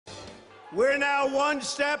We're now one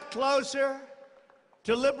step closer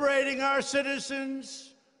to liberating our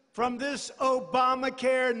citizens from this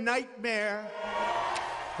Obamacare nightmare.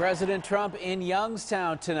 President Trump in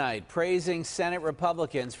Youngstown tonight, praising Senate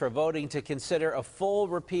Republicans for voting to consider a full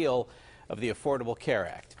repeal of the Affordable Care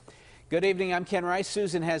Act. Good evening, I'm Ken Rice.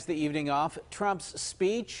 Susan has the evening off. Trump's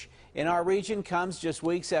speech in our region comes just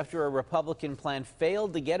weeks after a Republican plan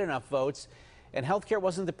failed to get enough votes, and health care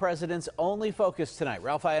wasn't the president's only focus tonight.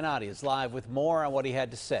 Ralph Iannotti is live with more on what he had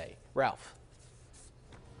to say. Ralph.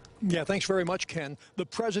 Yeah, thanks very much, Ken. The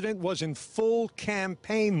president was in full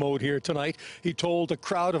campaign mode here tonight. He told a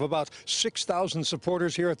crowd of about 6,000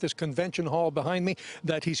 supporters here at this convention hall behind me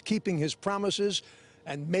that he's keeping his promises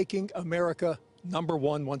and making America number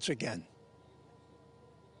one once again.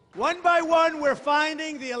 One by one, we're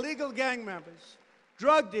finding the illegal gang members,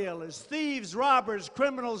 drug dealers, thieves, robbers,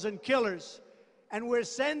 criminals, and killers, and we're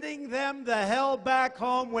sending them the hell back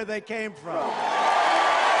home where they came from.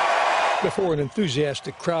 Before an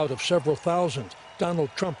enthusiastic crowd of several thousand, Donald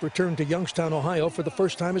Trump returned to Youngstown, Ohio for the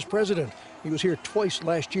first time as president. He was here twice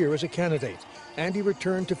last year as a candidate, and he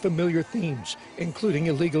returned to familiar themes, including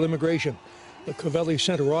illegal immigration. The Covelli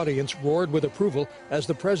Center audience roared with approval as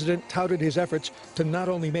the president touted his efforts to not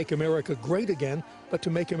only make America great again, but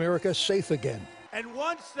to make America safe again. And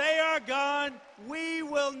once they are gone, we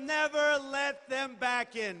will never let them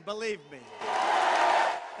back in, believe me.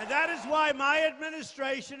 And that is why my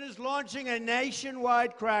administration is launching a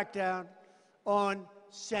nationwide crackdown on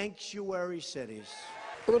sanctuary cities.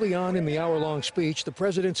 Early on in the hour-long speech, the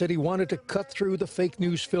president said he wanted to cut through the fake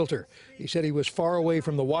news filter. He said he was far away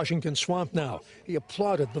from the Washington swamp now. He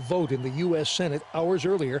applauded the vote in the U.S. Senate hours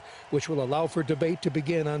earlier, which will allow for debate to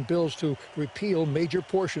begin on bills to repeal major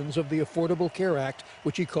portions of the Affordable Care Act,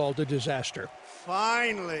 which he called a disaster.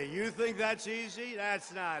 Finally, you think that's easy?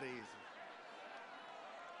 That's not easy.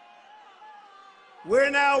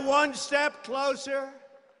 We're now one step closer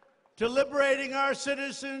to liberating our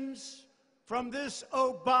citizens from this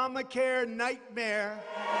Obamacare nightmare.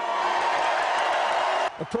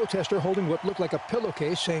 A protester holding what looked like a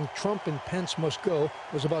pillowcase saying Trump and Pence must go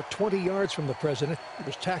was about 20 yards from the president. He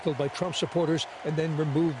was tackled by Trump supporters and then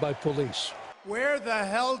removed by police. Where the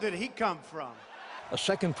hell did he come from? A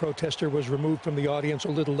second protester was removed from the audience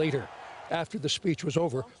a little later. After the speech was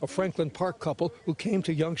over, a Franklin Park couple who came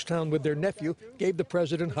to Youngstown with their nephew gave the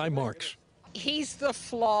president high marks. He's the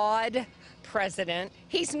flawed president.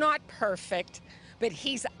 He's not perfect, but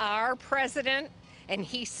he's our president, and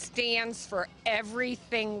he stands for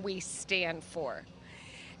everything we stand for.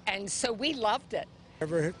 And so we loved it.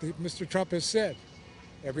 Whatever Mr. Trump has said,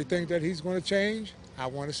 everything that he's going to change, I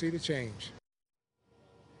want to see the change.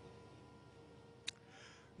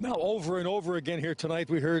 Now, over and over again here tonight,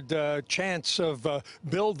 we heard chants of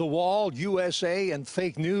build the wall, USA, and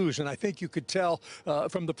fake news. And I think you could tell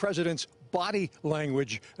from the president's body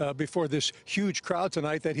language before this huge crowd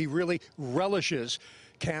tonight that he really relishes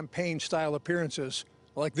campaign-style appearances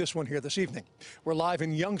like this one here this evening. We're live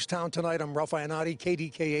in Youngstown tonight. I'm Ralph Iannotti,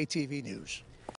 KDKA-TV News.